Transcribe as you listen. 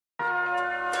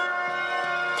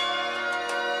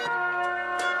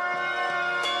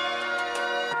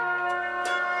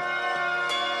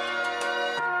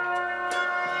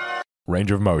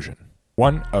range of motion,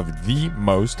 one of the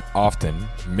most often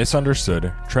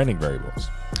misunderstood training variables.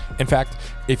 In fact,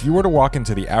 if you were to walk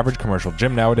into the average commercial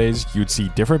gym nowadays, you'd see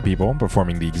different people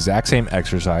performing the exact same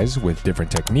exercise with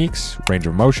different techniques, range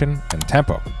of motion, and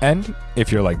tempo. And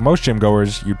if you're like most gym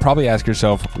goers, you'd probably ask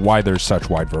yourself why there's such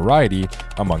wide variety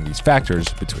among these factors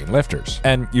between lifters.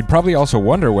 And you'd probably also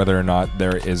wonder whether or not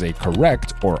there is a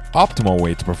correct or optimal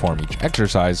way to perform each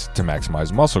exercise to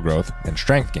maximize muscle growth and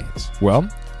strength gains. Well,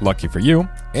 lucky for you,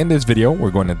 in this video,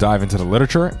 we're going to dive into the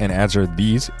literature and answer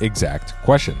these exact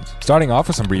questions. Starting off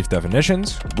with some brief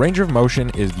definitions, range of motion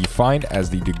is defined as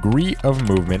the degree of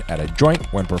movement at a joint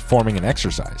when performing an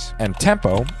exercise, and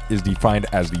tempo is defined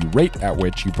as the rate at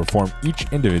which you perform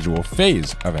each individual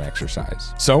phase of an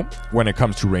exercise. So, when it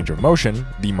comes to range of motion,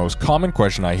 the most common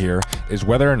question I hear is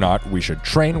whether or not we should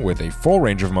train with a full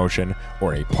range of motion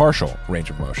or a partial range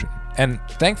of motion. And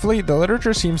thankfully, the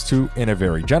literature seems to, in a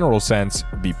very general sense,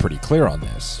 be pretty clear on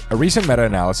this. A recent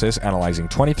meta-analysis analyzing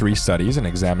 23 studies and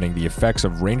examining the effects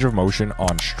of range of motion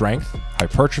on strength,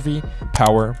 hypertrophy,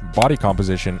 power, body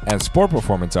composition, and sport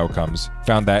performance outcomes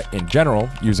found that, in general,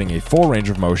 using a full range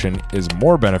of motion is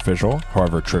more beneficial,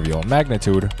 however trivial in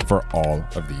magnitude, for all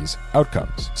of these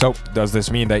outcomes. So, does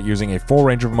this mean that using a full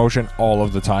range of motion all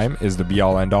of the time is the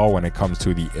be-all end-all when it comes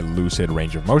to the elucid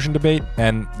range of motion debate?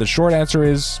 And the short answer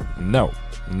is no,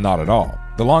 not at all.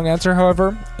 The long answer,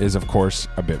 however, is of course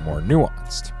a bit more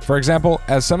nuanced. For example,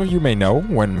 as some of you may know,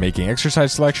 when making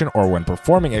exercise selection or when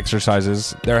performing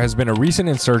exercises, there has been a recent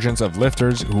insurgence of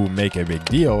lifters who make a big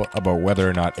deal about whether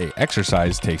or not an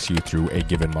exercise takes you through a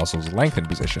given muscle's lengthened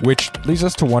position, which leads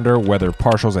us to wonder whether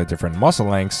partials at different muscle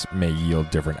lengths may yield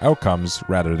different outcomes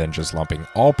rather than just lumping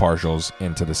all partials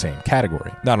into the same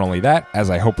category. Not only that,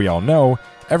 as I hope we all know,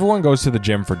 everyone goes to the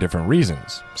gym for different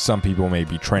reasons. Some people may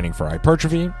be training for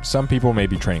hypertrophy, some people may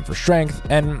be training for strength,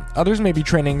 and others may be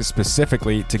training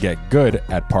specifically to get good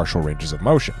at partial ranges of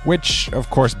motion, which of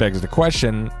course begs the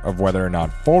question of whether or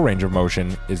not full range of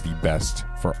motion is the best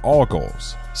for all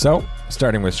goals. So,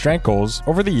 starting with strength goals,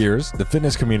 over the years, the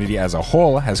fitness community as a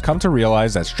whole has come to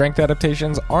realize that strength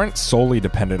adaptations aren't solely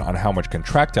dependent on how much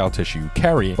contractile tissue you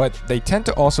carry, but they tend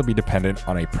to also be dependent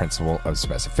on a principle of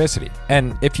specificity.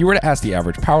 And if you were to ask the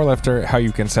average powerlifter how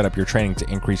you can set up your training to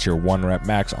increase your 1 rep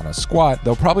max on a squat,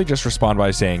 they'll probably just respond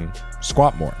by saying,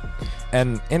 squat more.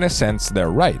 And in a sense,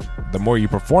 they're right. The more you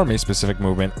perform a specific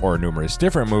movement or numerous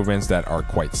different movements that are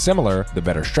quite similar, the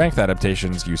better strength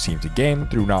adaptations you seem to gain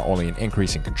through not only an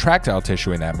increase in contractile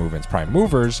tissue in that movement's prime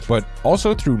movers, but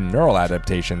also through neural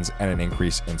adaptations and an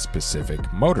increase in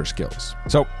specific motor skills.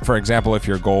 So, for example, if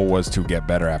your goal was to get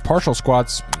better at partial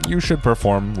squats, you should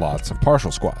perform lots of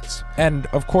partial squats. And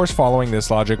of course, following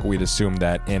this logic, we'd assume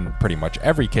that in pretty much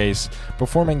every case,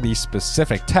 performing the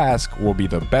specific task will be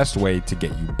the best way to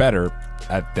get you better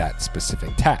at that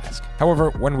specific task. However,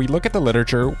 when we look at the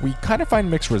literature, we kind of find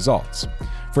mixed results.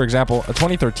 For example, a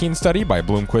 2013 study by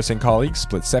Bloomquist and colleagues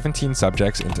split 17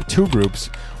 subjects into 2 groups.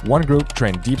 One group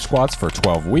trained deep squats for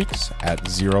 12 weeks at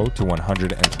 0 to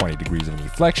 120 degrees of knee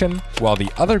flexion, while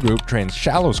the other group trained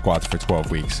shallow squats for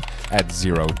 12 weeks at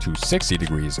 0 to 60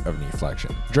 degrees of knee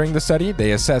flexion. During the study,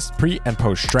 they assessed pre and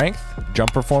post strength,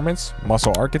 jump performance,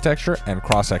 muscle architecture, and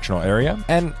cross-sectional area.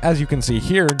 And as you can see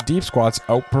here, deep squats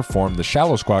outperformed the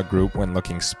shallow squat group when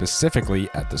looking specifically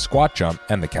at the squat jump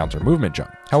and the counter movement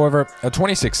jump. However, a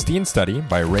 2016 study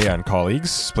by Rea and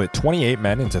colleagues split 28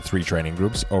 men into 3 training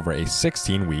groups over a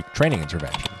 16-week training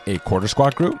intervention: a quarter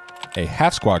squat group, a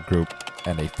half squat group,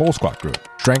 and a full squat group.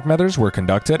 Strength measures were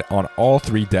conducted on all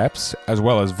 3 depths, as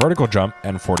well as vertical jump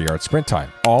and 40-yard sprint time,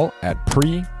 all at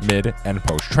pre, mid, and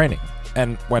post training.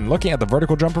 And when looking at the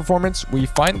vertical jump performance, we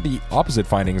find the opposite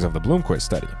findings of the Bloomquist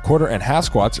study. Quarter and half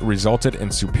squats resulted in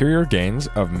superior gains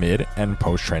of mid and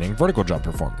post-training vertical jump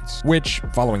performance, which,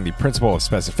 following the principle of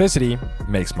specificity,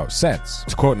 makes most sense.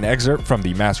 To quote an excerpt from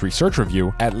the Mass Research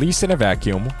Review, "At least in a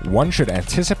vacuum, one should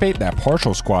anticipate that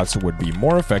partial squats would be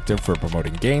more effective for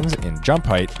promoting gains in jump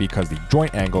height because the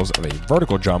joint angles of a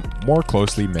vertical jump more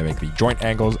closely mimic the joint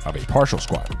angles of a partial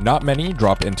squat. Not many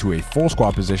drop into a full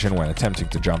squat position when attempting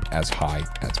to jump as high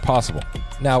as possible."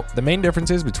 Now, the main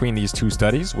differences between these 2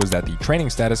 studies was that the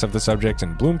training status of the subjects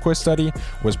in Bloomquist study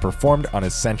was performed on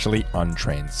essentially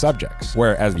untrained subjects,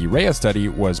 whereas the Rea study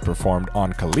was performed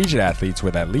on collegiate athletes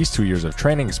with at least 2 years of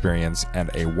training experience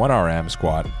and a 1 RM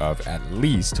squat of at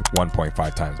least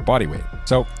 1.5 times body weight.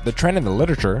 So, the trend in the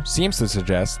literature seems to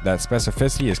suggest that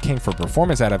specificity is king for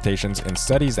performance adaptations in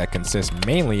studies that consist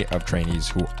mainly of trainees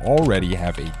who already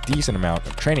have a decent amount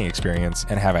of training experience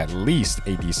and have at least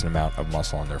a decent amount of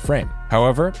muscle on their frame.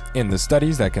 However, in the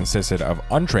studies that consisted of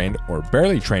untrained or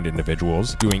barely trained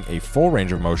individuals, doing a full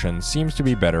range of motion seems to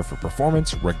be better for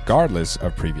performance regardless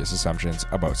of previous assumptions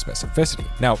about specificity.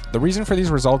 Now, the reason for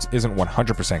these results isn't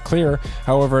 100% clear,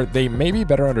 however, they may be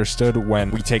better understood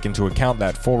when we take into account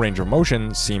that full range of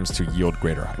motion seems to yield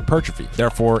greater hypertrophy.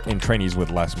 Therefore, in trainees with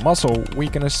less muscle, we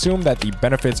can assume that the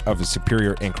benefits of a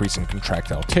superior increase in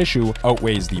contractile tissue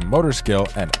outweighs the motor skill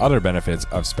and other benefits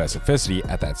of specificity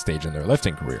at that stage in their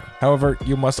lifting career. However,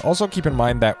 you must also keep in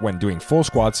mind that when doing full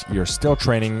squats, you're still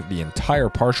training the entire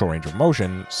partial range of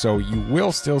motion, so you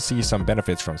will still see some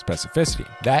benefits from specificity.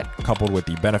 That, coupled with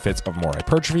the benefits of more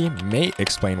hypertrophy, may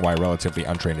explain why relatively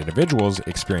untrained individuals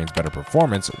experience better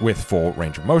performance with full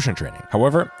range of motion training.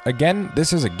 However, again,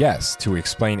 this is a guess to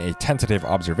explain a tentative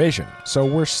observation, so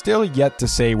we're still yet to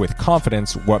say with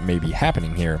confidence what may be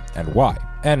happening here and why.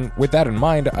 And with that in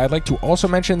mind, I'd like to also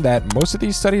mention that most of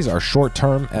these studies are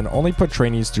short-term and only put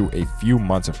trainees through a few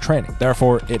months of training.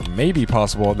 Therefore, it may be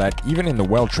possible that even in the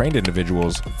well-trained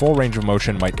individuals, full range of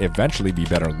motion might eventually be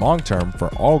better long-term for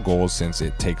all goals, since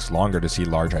it takes longer to see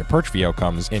large hypertrophy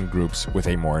outcomes in groups with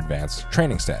a more advanced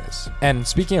training status. And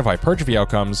speaking of hypertrophy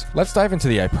outcomes, let's dive into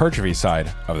the hypertrophy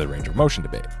side of the range of motion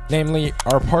debate. Namely,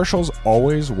 are partials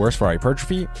always worse for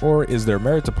hypertrophy, or is there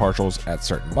merit to partials at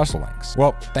certain muscle lengths?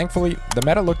 Well, thankfully,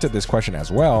 the meta looked at this question as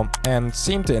well and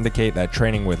seemed to indicate that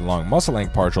training with long muscle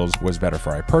length partials was better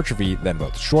for hypertrophy than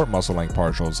both short muscle length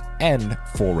partials and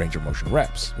full range of motion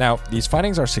reps. Now, these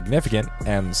findings are significant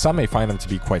and some may find them to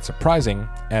be quite surprising,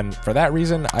 and for that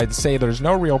reason, I'd say there's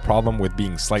no real problem with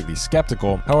being slightly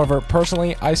skeptical. However,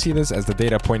 personally, I see this as the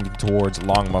data pointing towards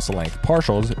long muscle length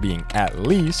partials being at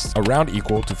least around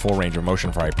equal to full range of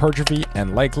motion for hypertrophy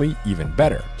and likely even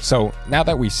better. So now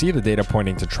that we see the data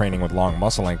pointing to training with long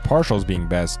muscle length partials being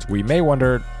best, we may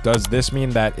wonder, does this mean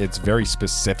that it's very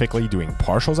specifically doing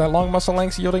partials at long muscle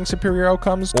lengths yielding superior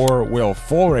outcomes, or will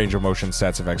full range of motion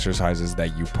sets of exercises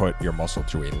that you put your muscle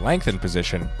to a lengthened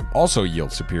position also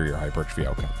yield superior hypertrophy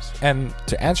outcomes? And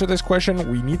to answer this question,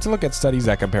 we need to look at studies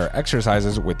that compare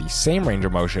exercises with the same range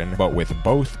of motion but with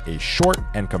both a short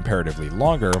and comparatively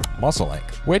longer muscle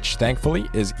length, which thankfully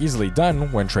is easily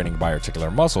done when training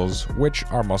biarticular muscles, which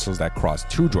are muscles that cross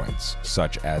two joints,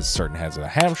 such as certain heads of the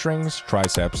hamstrings,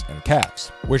 triceps, and calves.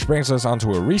 Which brings us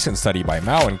onto a recent study by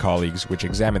Mao and colleagues which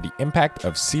examined the impact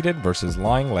of seated versus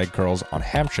lying leg curls on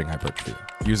hamstring hypertrophy.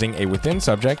 Using a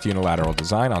within-subject unilateral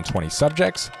design on 20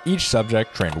 subjects, each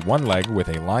subject trained one leg with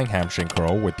a lying hamstring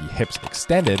curl with the hips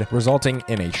extended, resulting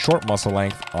in a short muscle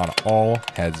length on all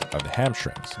heads of the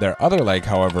hamstrings. Their other leg,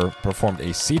 however, performed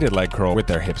a seated leg curl with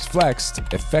their hips flexed,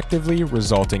 effectively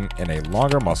resulting in a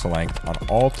longer muscle length on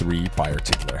all three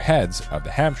biarticular heads of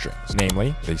the hamstrings,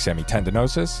 namely the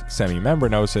semitendinosus,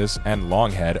 semimembranosus, and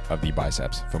long head of the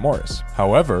biceps femoris.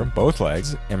 However, both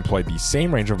legs employed the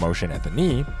same range of motion at the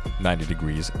knee, 90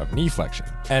 degrees of knee flexion.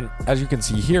 And as you can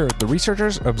see here, the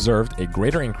researchers observed a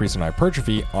greater increase in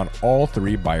hypertrophy on all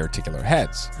three biarticular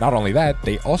heads. Not only that,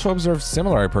 they also observed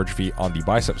similar hypertrophy on the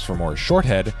biceps femoris short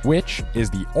head, which is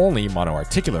the only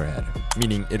monoarticular head,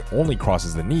 meaning it only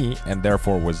crosses the knee and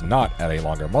therefore was not at a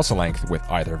longer muscle length with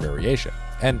either variation.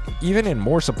 And even in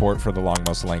more support for the long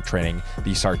muscle length training,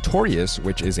 the sartorius,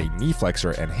 which is a knee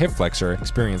flexor and hip flexor,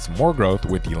 experienced more growth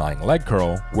with the lying leg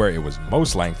curl, where it was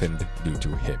most lengthened due to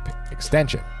hip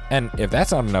extension. And if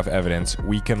that's not enough evidence,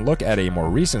 we can look at a more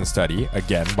recent study,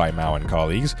 again by Mao and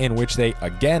colleagues, in which they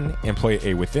again employ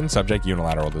a within-subject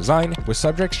unilateral design, with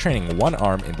subjects training one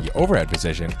arm in the overhead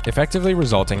position, effectively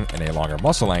resulting in a longer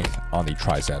muscle length on the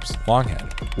triceps long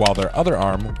head, while their other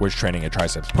arm was training a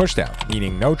triceps pushdown,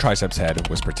 meaning no triceps head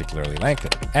was particularly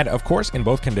lengthened. And of course, in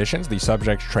both conditions, the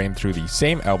subjects trained through the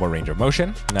same elbow range of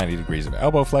motion, 90 degrees of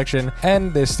elbow flexion,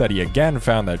 and this study again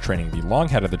found that training the long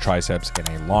head of the triceps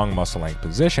in a long muscle length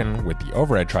position with the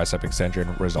overhead tricep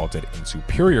extension resulted in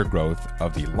superior growth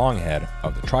of the long head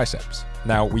of the triceps.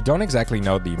 Now, we don't exactly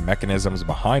know the mechanisms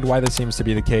behind why this seems to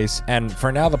be the case, and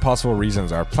for now the possible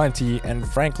reasons are plenty, and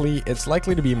frankly, it's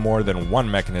likely to be more than one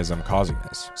mechanism causing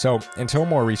this. So, until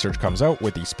more research comes out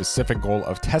with the specific goal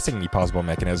of testing the possible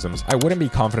mechanisms, I wouldn't be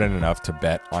confident enough to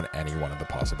bet on any one of the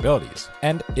possibilities.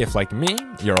 And if, like me,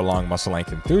 you're a long muscle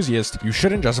length enthusiast, you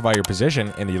shouldn't justify your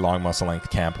position in the long muscle length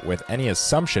camp with any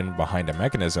assumption behind a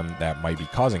mechanism that might be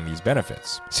causing these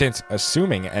benefits, since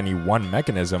assuming any one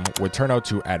mechanism would turn out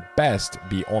to, at best, best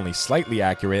be only slightly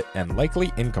accurate and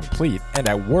likely incomplete, and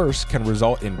at worst can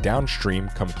result in downstream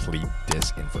complete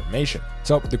disinformation.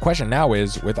 So the question now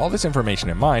is, with all this information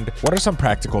in mind, what are some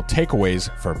practical takeaways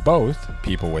for both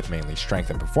people with mainly strength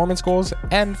and performance goals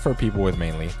and for people with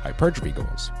mainly hypertrophy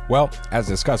goals? Well, as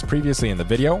discussed previously in the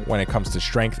video, when it comes to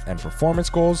strength and performance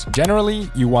goals, generally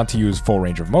you want to use full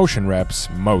range of motion reps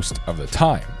most of the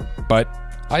time. But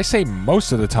I say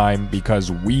most of the time because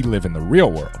we live in the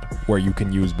real world, where you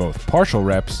can use both partial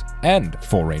reps and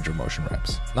full range of motion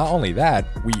reps. Not only that,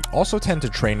 we also tend to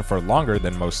train for longer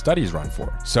than most studies run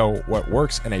for. So what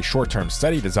works in a short-term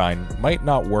study design might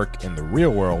not work in the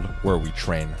real world where we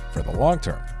train for the long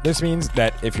term. This means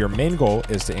that if your main goal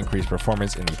is to increase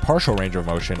performance in the partial range of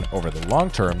motion over the long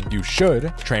term, you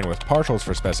should train with partials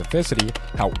for specificity.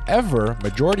 However,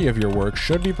 majority of your work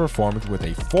should be performed with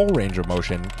a full range of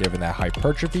motion, given that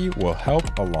hypertrophy will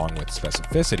help along with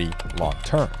specificity long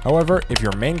term. However, if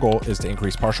your main goal is to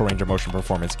increase partial range of motion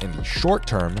performance in the short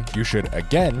term, you should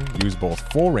again use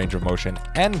both full range of motion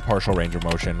and partial range of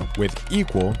motion, with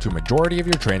equal to majority of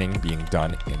your training being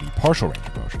done in the partial range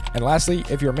of motion. And lastly,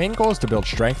 if your main goal is to build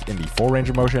strength in the full range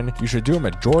of motion, you should do a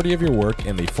majority of your work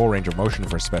in the full range of motion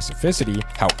for specificity.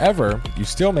 However, you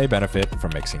still may benefit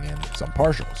from mixing in some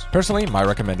partials. Personally, my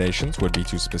recommendations would be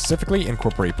to specifically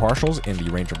incorporate partials in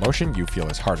the range of motion you feel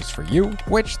is hardest for you,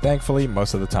 which thankfully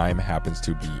most of the time happens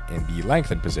to be in the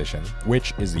lengthened position,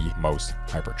 which is the most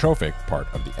hypertrophic part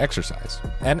of the exercise.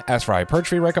 And as for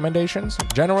hypertrophy recommendations,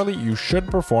 generally you should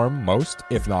perform most,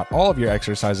 if not all of your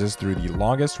exercises through the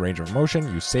longest range of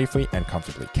motion you safely and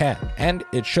comfortably can, and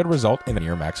it should result in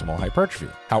near maximal hypertrophy.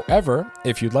 However,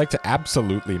 if you'd like to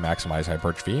absolutely maximize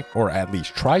hypertrophy, or at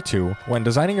least try to, when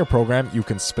designing your program, you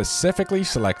can specifically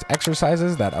select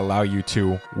exercises that allow you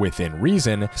to, within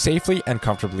reason, safely and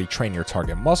comfortably train your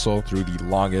target muscle through the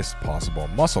longest possible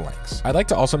muscle lengths. I'd like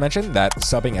to also mention that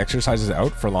subbing exercises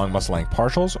out for long muscle length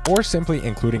partials, or simply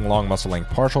including long muscle length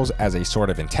partials as a sort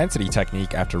of intensity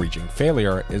technique after reaching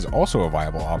failure, is also a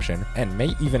viable option and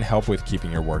may even help with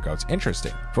keeping your workouts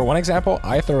interesting. For one example,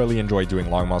 I thoroughly enjoy doing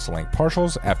long muscle length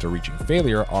partials after reaching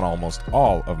failure on almost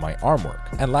all of my arm work.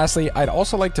 And lastly, I'd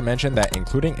also like to mention that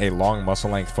including a long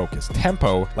muscle length focused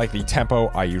tempo, like the tempo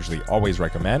I usually always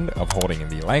recommend of holding in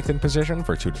the lengthened position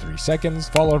for 2 to 3 seconds,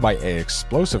 followed by a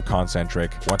explosive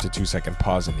concentric 1 to 2 second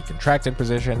pause in the contracted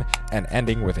position, and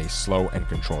ending with a slow and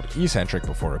controlled eccentric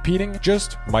before repeating,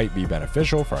 just might be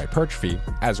beneficial for hypertrophy,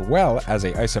 as well as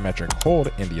a isometric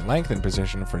hold in the lengthened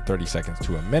position for 30 seconds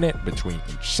to a minute between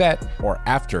each set, or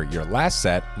after your last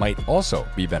set, might also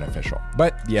be beneficial.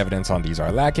 But the evidence on these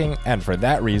are lacking, and for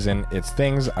that reason, it's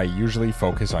things I usually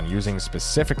focus on using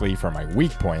specifically for my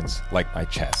weak points, like my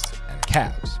chest and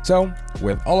calves. So,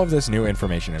 with all of this new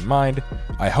information in mind,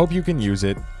 I hope you can use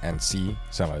it and see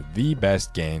some of the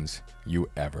best gains you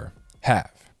ever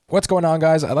have. What's going on,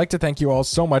 guys? I'd like to thank you all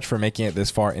so much for making it this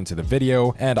far into the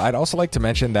video, and I'd also like to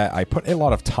mention that I put a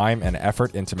lot of time and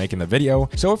effort into making the video,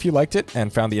 so if you liked it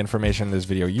and found the information in this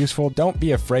video useful, don't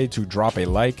be afraid to drop a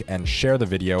like and share the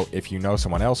video if you know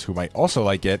someone else who might also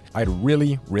like it. I'd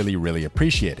really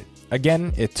appreciate it.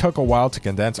 Again, it took a while to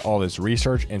condense all this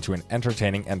research into an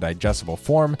entertaining and digestible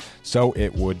form, so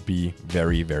it would be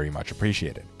very much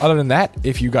appreciated. Other than that,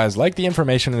 if you guys like the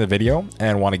information in the video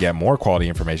and want to get more quality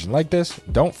information like this,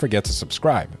 don't forget to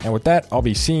subscribe. And with that, I'll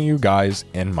be seeing you guys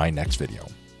in my next video.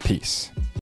 Peace.